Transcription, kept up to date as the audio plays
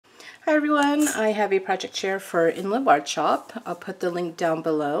Hi everyone, I have a project share for InLoveArts shop. I'll put the link down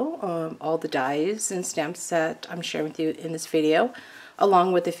below, all the dies and stamps that I'm sharing with you in this video,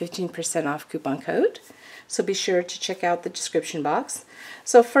 along with the 15% off coupon code. So be sure to check out the description box.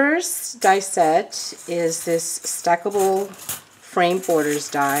 So first die set is this Stackable frame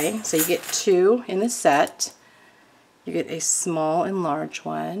borders die. So you get two in the set. You get a small and large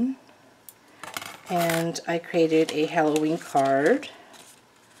one. And I created a Halloween card.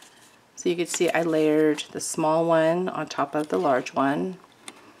 So you can see I layered the small one on top of the large one.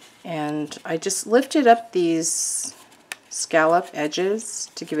 And I just lifted up these scallop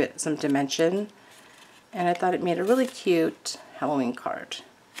edges to give it some dimension. And I thought it made a really cute Halloween card.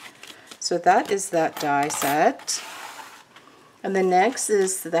 So that is that die set. And the next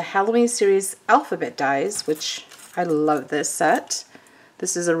is the Halloween series alphabet dies, which I love this set.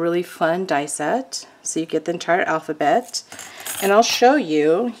 This is a really fun die set. So you get the entire alphabet. And I'll show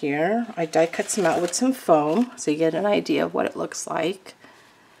you here. I die cut some out with some foam so you get an idea of what it looks like.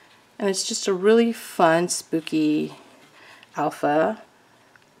 And it's just a really fun, spooky alpha.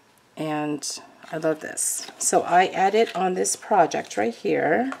 And I love this. So I added on this project right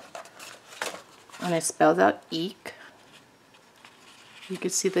here. And I spelled out eek. You can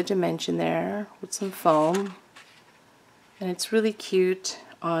see the dimension there with some foam. And it's really cute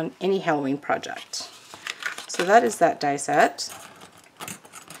on any Halloween project. So that is that die set.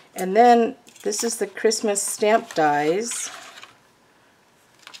 And then this is the Christmas stamp dies.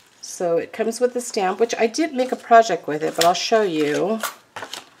 So it comes with the stamp, which I did make a project with it, but I'll show you.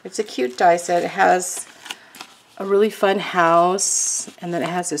 It's a cute die set. It has a really fun house, and then it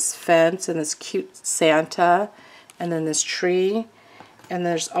has this fence and this cute Santa, and then this tree. And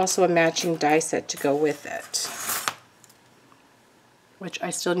there's also a matching die set to go with it, which I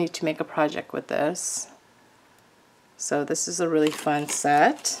still need to make a project with this. So this is a really fun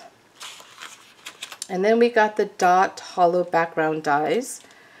set. And then we got the dot hollow background dies,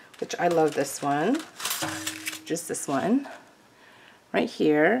 which I love this one. Just this one right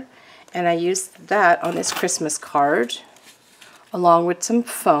here. And I used that on this Christmas card along with some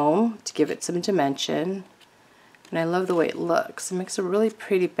foam to give it some dimension. And I love the way it looks. It makes a really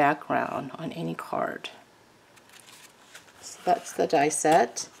pretty background on any card. So that's the die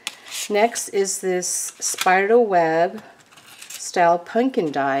set. Next is this Spiderweb style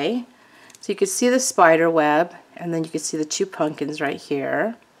pumpkin die. So you can see the spider web, and then you can see the two pumpkins right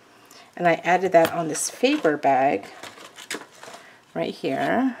here. And I added that on this Faber bag right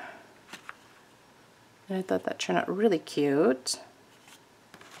here. And I thought that turned out really cute.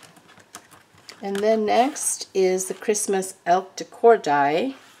 And then next is the Christmas elk decor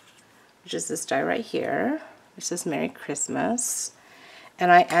die, which is this die right here. It says Merry Christmas.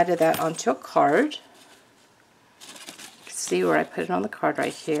 And I added that onto a card. You can see where I put it on the card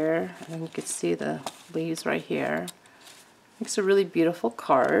right here. And you can see the leaves right here. Makes a really beautiful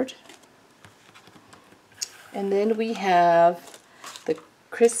card. And then we have the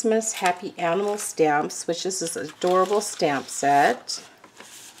Christmas Happy Animal stamps, which is this adorable stamp set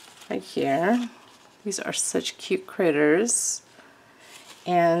right here. These are such cute critters.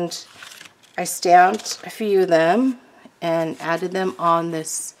 And I stamped a few of them and added them on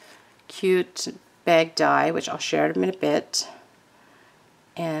this cute bag die, which I'll share in a bit.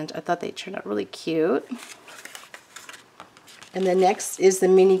 And I thought they turned out really cute. And the next is the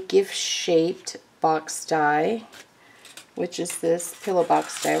mini gift shaped box die, which is this pillow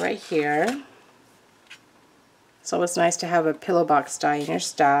box die right here. It's always nice to have a pillow box die in your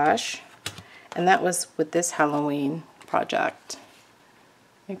stash. And that was with this Halloween project.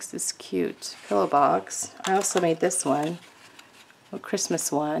 Makes this cute pillow box. I also made this one, a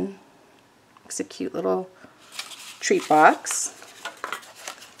Christmas one. Makes a cute little treat box.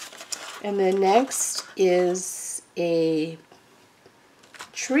 And then next is a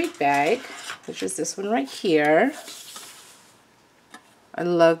treat bag, which is this one right here. I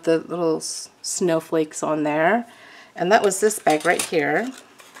love the little snowflakes on there. And that was this bag right here.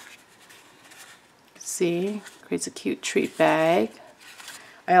 See, creates a cute treat bag.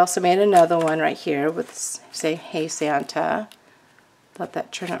 I also made another one right here with, say, Hey Santa. Thought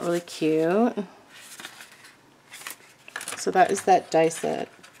that turned out really cute. So that is that die set.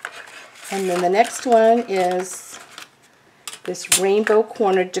 And then the next one is this rainbow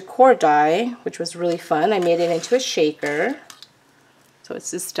cornered decor die, which was really fun. I made it into a shaker. So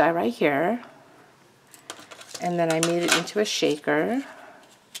it's this die right here. And then I made it into a shaker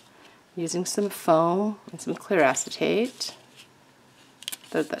using some foam and some clear acetate.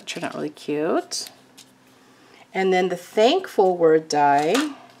 Thought that turned out really cute. And then the thankful word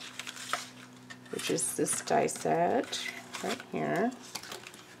die, which is this die set right here.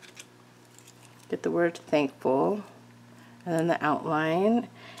 get the word thankful, and then the outline,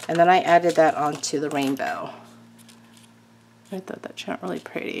 and then I added that onto the rainbow. I thought that turned out really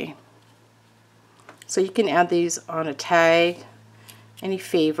pretty. So you can add these on a tag, any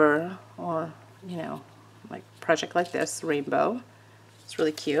favor, or, you know, like project like this, rainbow. It's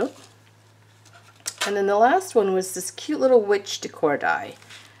really cute. And then the last one was this cute little witch decor die,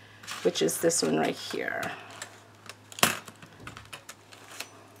 which is this one right here.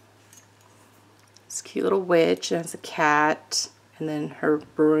 This cute little witch, and it's a cat, and then her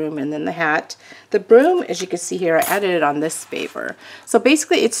broom, and then the hat. The broom, as you can see here, I added it on this favor. So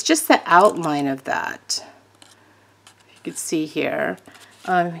basically it's just the outline of that. You can see here.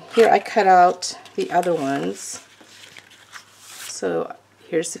 Here I cut out the other ones. So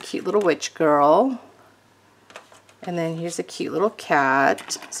here's the cute little witch girl. And then here's a cute little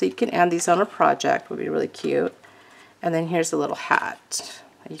cat. So you can add these on a project, would be really cute. And then here's a little hat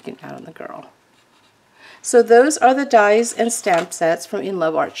that you can add on the girl. So those are the dies and stamp sets from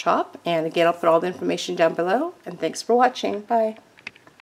InLoveArts shop. And again, I'll put all the information down below. And thanks for watching. Bye.